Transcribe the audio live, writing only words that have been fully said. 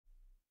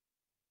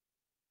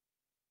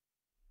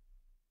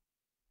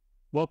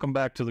Welcome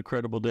back to the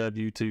Credible Dev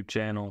YouTube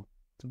channel.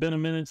 It's been a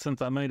minute since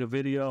I made a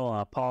video.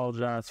 I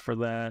apologize for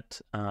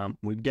that.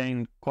 We've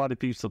gained quite a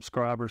few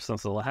subscribers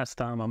since the last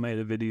time I made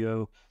a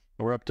video.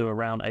 We're up to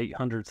around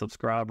 800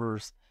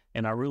 subscribers,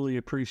 and I really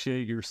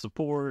appreciate your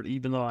support.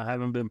 Even though I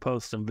haven't been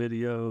posting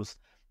videos,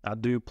 I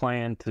do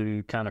plan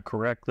to kind of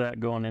correct that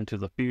going into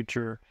the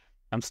future.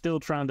 I'm still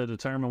trying to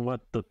determine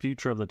what the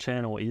future of the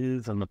channel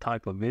is and the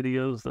type of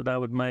videos that I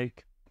would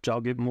make, which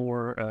I'll get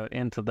more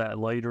into that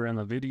later in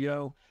the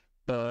video.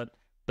 But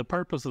the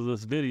purpose of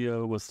this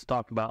video was to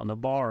talk about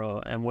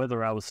Nobara and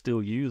whether I was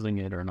still using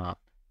it or not.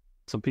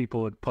 Some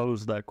people had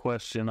posed that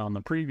question on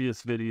the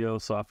previous video,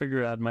 so I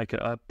figured I'd make an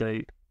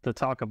update to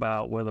talk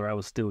about whether I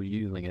was still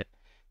using it.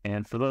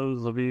 And for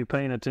those of you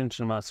paying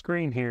attention to my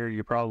screen here,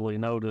 you probably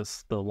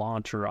noticed the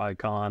launcher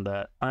icon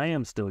that I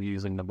am still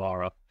using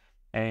Nobara.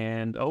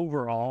 And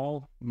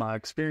overall, my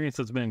experience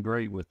has been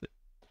great with it.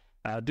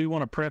 I do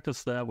want to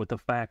preface that with the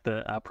fact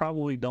that I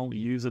probably don't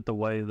use it the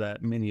way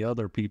that many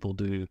other people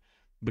do,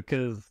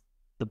 because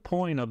the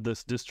point of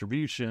this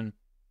distribution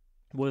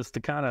was to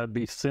kind of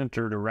be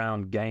centered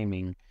around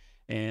gaming,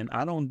 and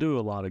I don't do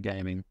a lot of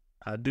gaming.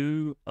 I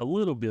do a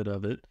little bit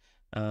of it,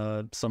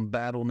 some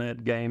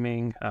BattleNet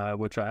gaming,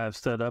 which I have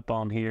set up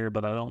on here,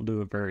 but I don't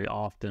do it very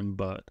often.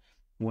 But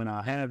when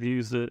I have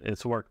used it,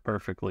 it's worked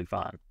perfectly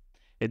fine.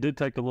 It did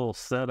take a little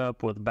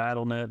setup with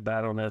BattleNet.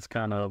 BattleNet's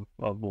kind of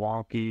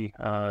wonky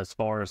as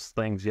far as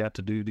things you have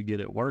to do to get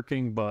it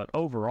working, but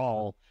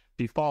overall,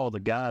 if you follow the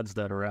guides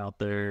that are out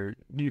there,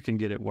 you can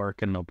get it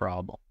working no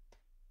problem.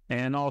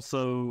 And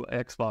also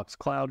Xbox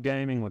Cloud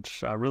Gaming,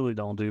 which I really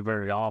don't do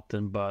very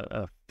often, but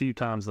a few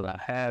times that I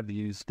have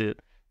used it,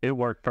 it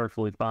worked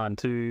perfectly fine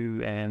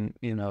too. And,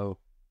 you know,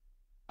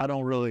 I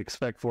don't really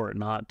expect for it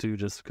not to,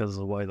 just because of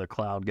the way the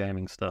cloud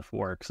gaming stuff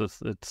works.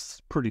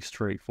 It's pretty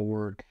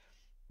straightforward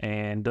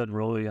and doesn't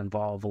really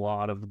involve a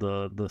lot of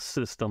the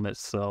system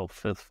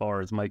itself as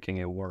far as making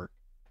it work.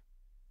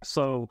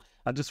 So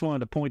I just wanted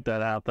to point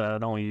that out, that I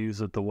don't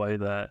use it the way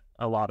that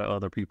a lot of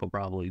other people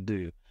probably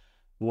do.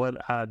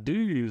 What I do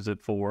use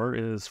it for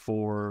is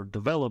for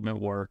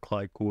development work,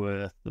 like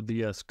with the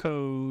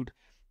VScode,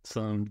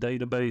 some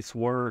database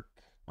work.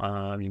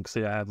 You can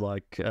see I have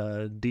like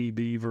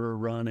DBeaver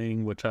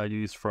running, which I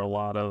use for a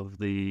lot of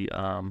the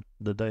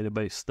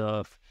database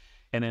stuff,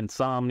 and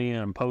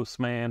Insomnia and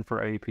Postman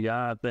for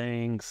API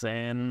things.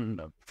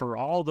 And for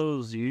all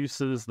those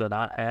uses that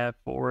I have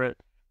for it,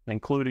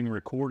 including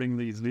recording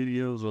these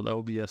videos with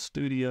OBS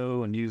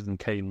Studio and using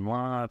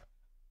Kdenlive,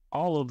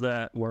 all of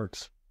that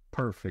works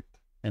perfect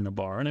in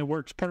Nobara, and it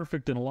works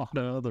perfect in a lot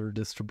of other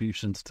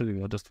distributions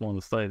too. I just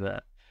want to say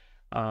that.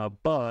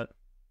 But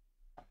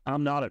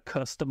I'm not a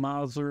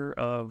customizer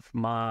of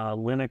my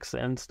Linux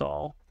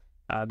install.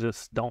 I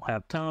just don't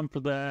have time for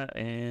that,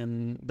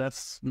 and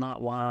that's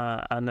not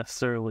why I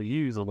necessarily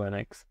use a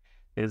Linux.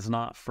 It's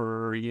not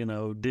for, you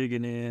know,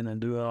 digging in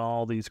and doing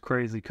all these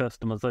crazy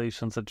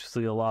customizations that you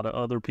see a lot of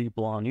other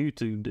people on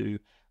YouTube do.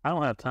 I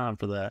don't have time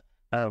for that.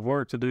 I have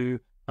work to do.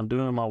 I'm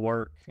doing my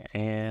work,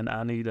 and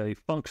I need a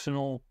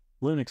functional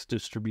Linux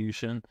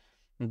distribution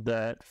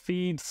that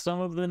feeds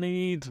some of the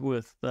needs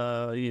with,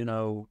 you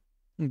know,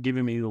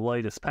 giving me the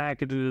latest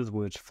packages,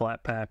 which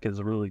Flatpak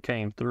has really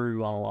came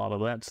through on a lot of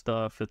that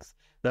stuff.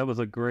 That was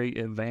a great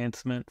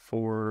advancement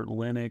for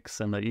Linux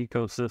and the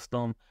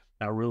ecosystem.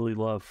 I really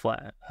love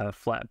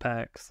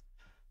Flatpaks,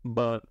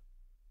 but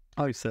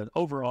like I said,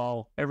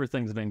 overall,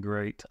 everything's been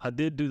great. I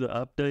did do the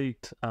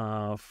update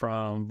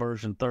from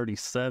version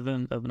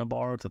 37 of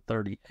Nobara to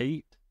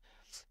 38,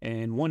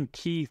 and one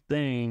key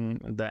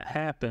thing that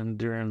happened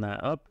during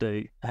that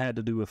update had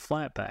to do with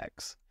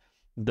Flatpaks,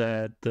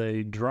 that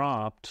they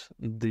dropped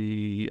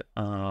the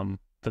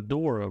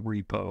Fedora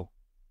repo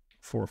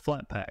for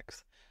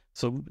Flatpaks.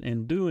 So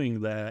in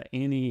doing that,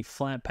 any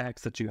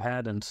Flatpaks that you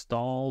had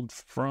installed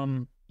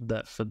from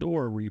that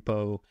Fedora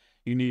repo,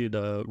 you needed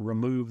to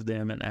remove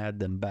them and add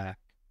them back,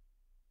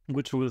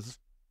 which was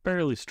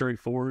fairly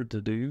straightforward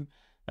to do.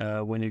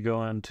 When you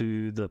go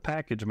into the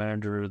package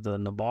manager, the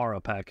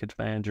Nobara package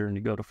manager, and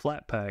you go to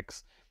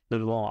Flatpaks,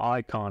 there's a little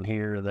icon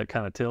here that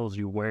kind of tells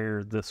you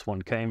where this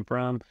one came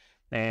from.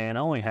 And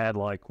I only had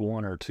like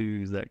one or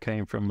two that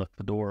came from the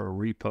Fedora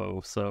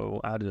repo,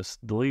 so I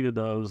just deleted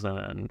those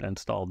and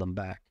installed them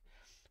back.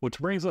 Which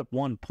brings up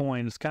one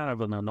point. It's kind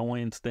of an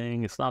annoyance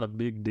thing. It's not a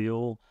big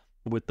deal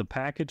with the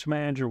package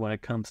manager when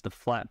it comes to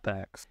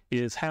Flatpaks,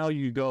 is how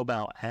you go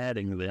about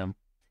adding them.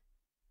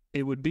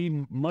 It would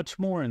be much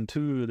more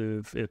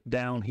intuitive if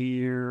down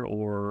here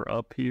or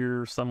up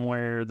here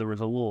somewhere there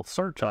was a little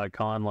search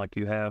icon like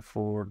you have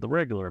for the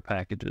regular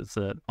packages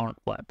that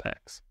aren't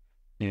Flatpaks.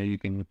 You know, you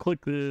can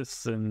click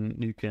this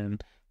and you can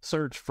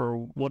search for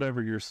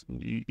whatever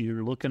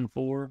you're looking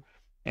for.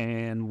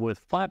 And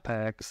with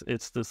Flatpaks,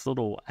 it's this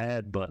little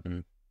add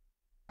button,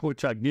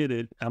 which I get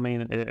it. I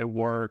mean, it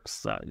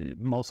works.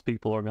 Most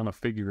people are going to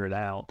figure it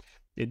out.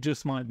 It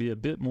just might be a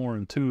bit more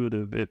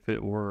intuitive if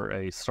it were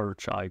a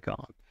search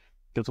icon.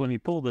 Because when you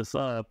pull this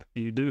up,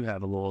 you do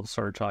have a little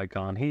search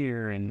icon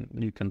here, and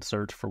you can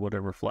search for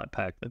whatever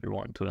Flatpak that you're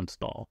wanting to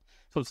install.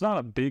 So it's not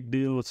a big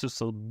deal. It's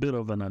just a bit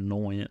of an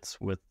annoyance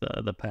with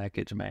the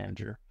package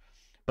manager.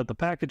 But the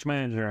package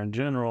manager in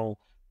general,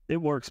 it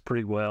works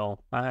pretty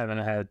well. I haven't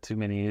had too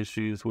many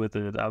issues with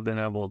it. I've been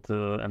able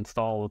to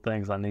install the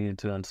things I needed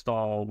to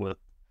install with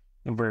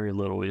very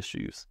little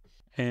issues.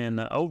 And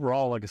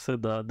overall, like I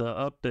said, the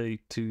update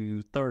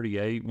to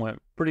 38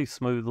 went pretty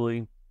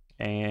smoothly.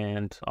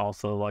 And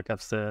also, like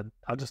I've said,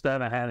 I just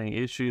haven't had any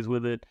issues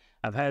with it.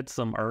 I've had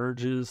some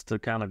urges to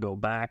kind of go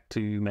back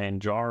to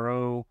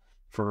Manjaro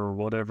for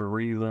whatever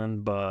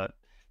reason, but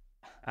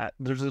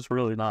there's just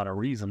really not a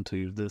reason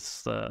to.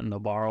 This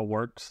Nobara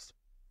works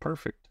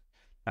perfect.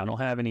 I don't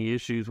have any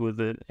issues with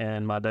it,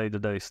 and my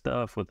day-to-day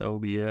stuff with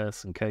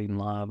OBS and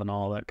Kdenlive and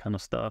all that kind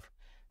of stuff,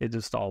 it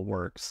just all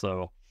works.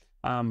 So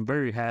I'm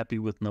very happy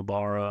with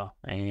Nobara,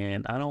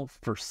 and I don't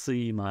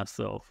foresee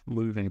myself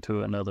moving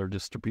to another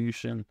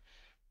distribution.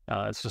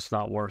 It's just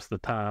not worth the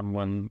time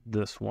when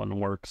this one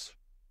works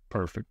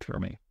perfect for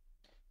me.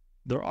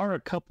 There are a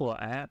couple of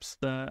apps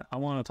that I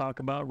want to talk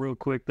about real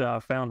quick that I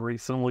found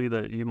recently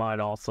that you might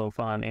also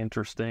find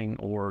interesting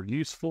or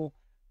useful.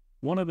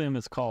 One of them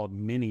is called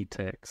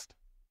MiniText.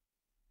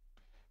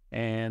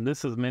 And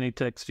this is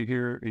MiniText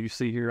you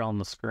see here on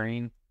the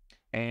screen.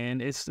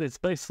 And it's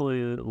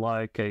basically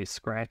like a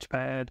scratch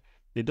pad.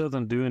 It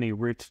doesn't do any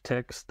rich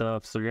text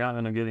stuff, so you're not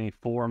going to get any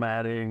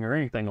formatting or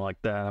anything like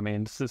that. I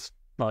mean, it's just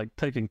like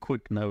taking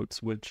quick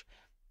notes, which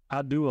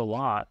I do a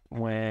lot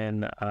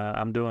when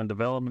I'm doing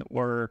development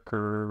work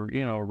or,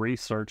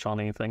 research on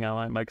anything. I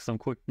might make some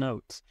quick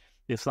notes.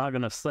 It's not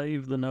going to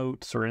save the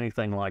notes or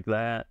anything like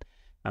that.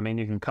 I mean,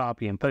 you can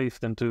copy and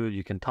paste into it,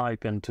 you can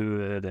type into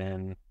it,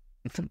 and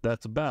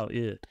that's about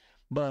it.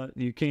 But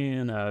you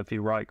can, if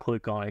you right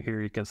click on it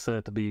here, you can set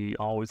it to be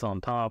always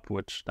on top,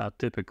 which I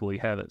typically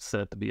have it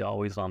set to be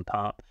always on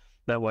top.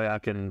 That way I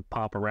can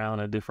pop around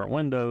in different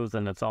windows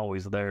and it's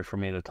always there for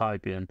me to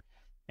type in.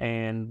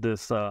 And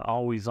this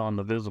always on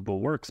the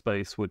visible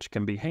workspace, which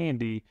can be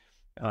handy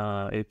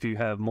if you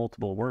have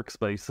multiple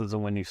workspaces,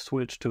 and when you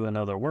switch to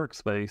another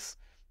workspace,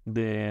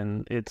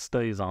 then it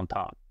stays on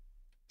top.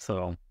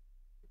 So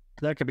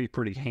that could be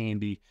pretty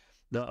handy.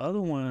 The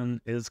other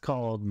one is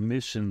called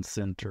Mission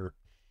Center.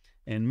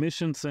 And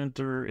Mission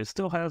Center, it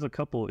still has a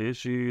couple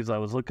issues. I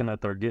was looking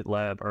at their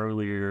GitLab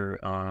earlier.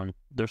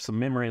 There's some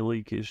memory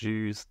leak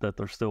issues that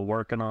they're still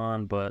working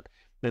on, but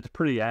it's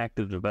pretty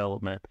active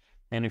development.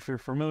 And if you're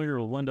familiar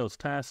with Windows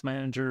Task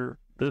Manager,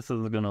 this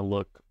is going to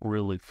look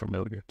really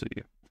familiar to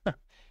you.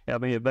 I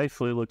mean, it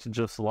basically looks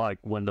just like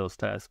Windows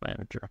Task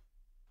Manager.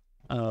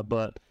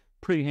 But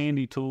pretty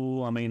handy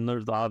tool. I mean,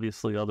 there's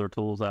obviously other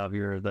tools out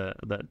here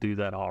that do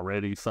that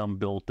already. Some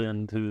built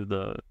into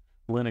the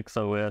Linux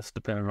OS,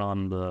 depending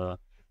on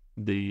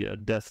the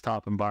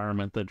desktop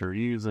environment that you're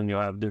using.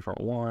 You'll have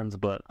different ones,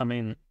 but I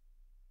mean,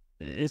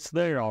 it's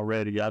there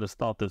already. I just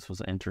thought this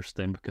was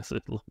interesting because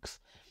it looks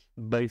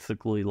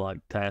basically like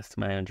Task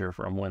Manager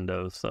from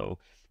Windows. So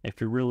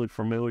if you're really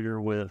familiar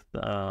with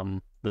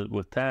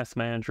Task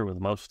Manager, with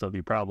most of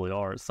you probably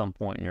are at some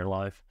point in your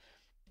life,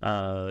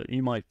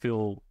 you might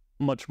feel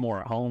much more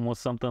at home with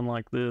something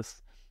like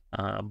this.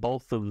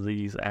 Both of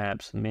these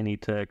apps,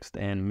 MiniText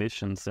and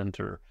Mission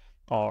Center,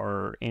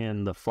 are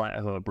in the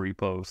FlatHub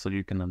repo, so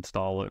you can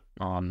install it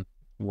on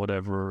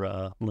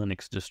whatever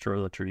Linux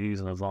distro that you're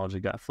using, as long as you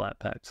got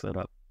Flatpak set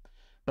up.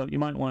 But you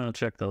might want to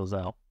check those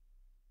out.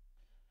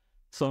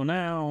 So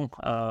now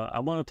I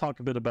want to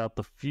talk a bit about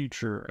the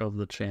future of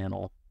the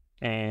channel.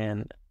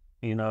 And,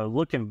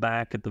 looking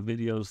back at the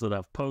videos that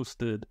I've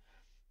posted,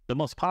 the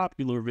most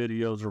popular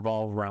videos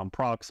revolve around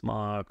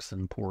Proxmox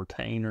and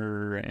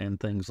Portainer and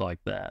things like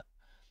that.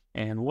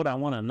 And what I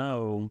want to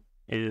know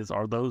is,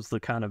 are those the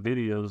kind of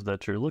videos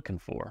that you're looking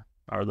for?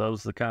 Are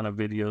those the kind of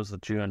videos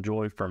that you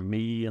enjoy from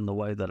me and the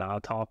way that I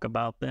talk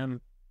about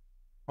them?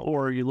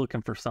 Or are you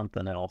looking for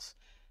something else?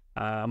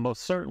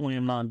 Most certainly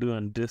am not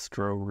doing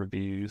distro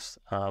reviews.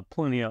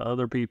 Plenty of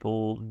other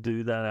people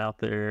do that out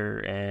there,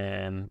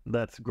 and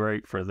that's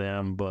great for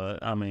them.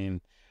 But I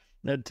mean,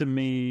 to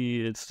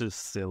me, it's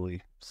just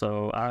silly.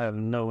 So I have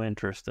no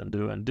interest in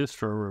doing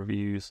distro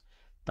reviews,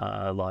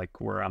 like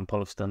where I'm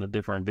posting a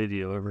different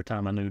video every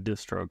time a new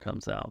distro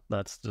comes out.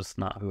 That's just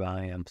not who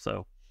I am.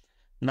 So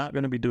not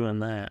going to be doing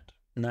that.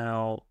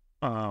 Now,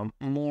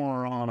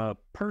 more on a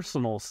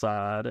personal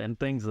side and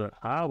things that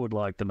I would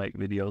like to make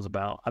videos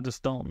about, I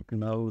just don't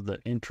know the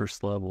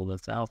interest level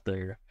that's out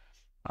there.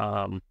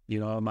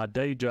 My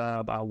day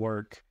job, I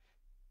work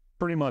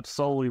pretty much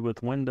solely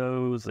with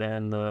Windows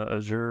and the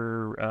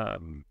Azure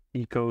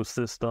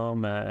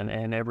ecosystem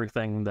and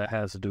everything that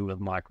has to do with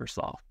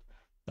Microsoft.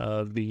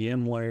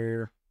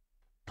 VMware,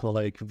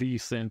 like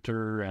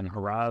vCenter and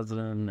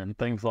Horizon and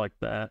things like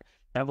that.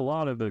 I have a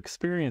lot of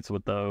experience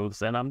with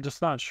those, and I'm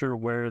just not sure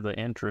where the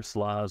interest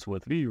lies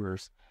with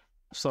viewers.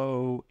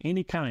 So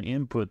any kind of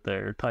input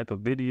there, type of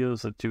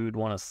videos that you would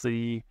want to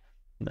see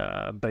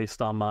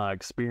based on my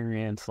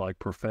experience, like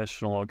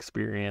professional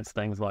experience,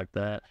 things like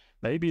that.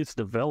 Maybe it's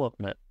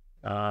development.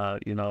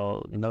 you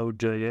know,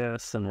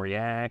 Node.js and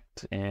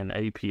React and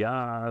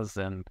APIs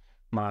and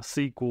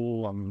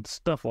MySQL and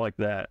stuff like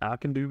that. I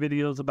can do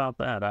videos about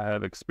that. I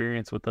have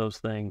experience with those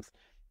things.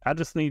 I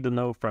just need to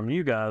know from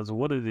you guys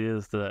what it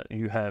is that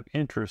you have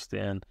interest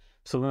in,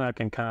 so then I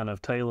can kind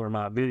of tailor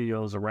my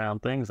videos around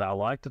things I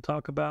like to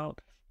talk about,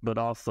 but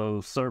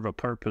also serve a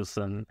purpose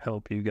and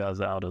help you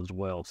guys out as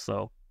well.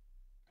 So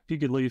if you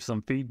could leave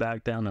some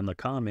feedback down in the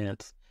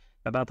comments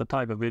about the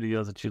type of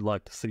videos that you'd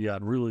like to see,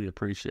 I'd really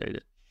appreciate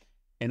it.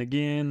 And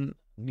again,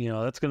 you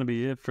know, that's going to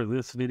be it for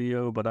this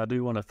video, but I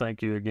do want to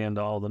thank you again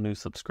to all the new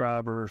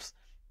subscribers.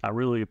 I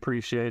really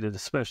appreciate it,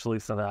 especially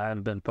since I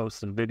haven't been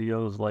posting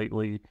videos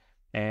lately.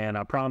 And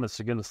I promise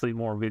you're going to see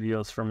more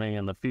videos from me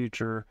in the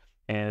future,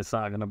 and it's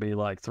not going to be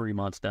like 3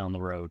 months down the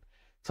road.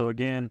 So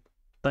again,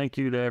 thank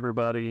you to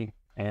everybody,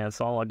 and that's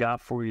all I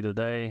got for you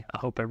today. I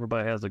hope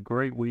everybody has a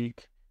great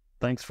week.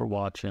 Thanks for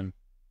watching.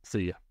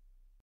 See ya.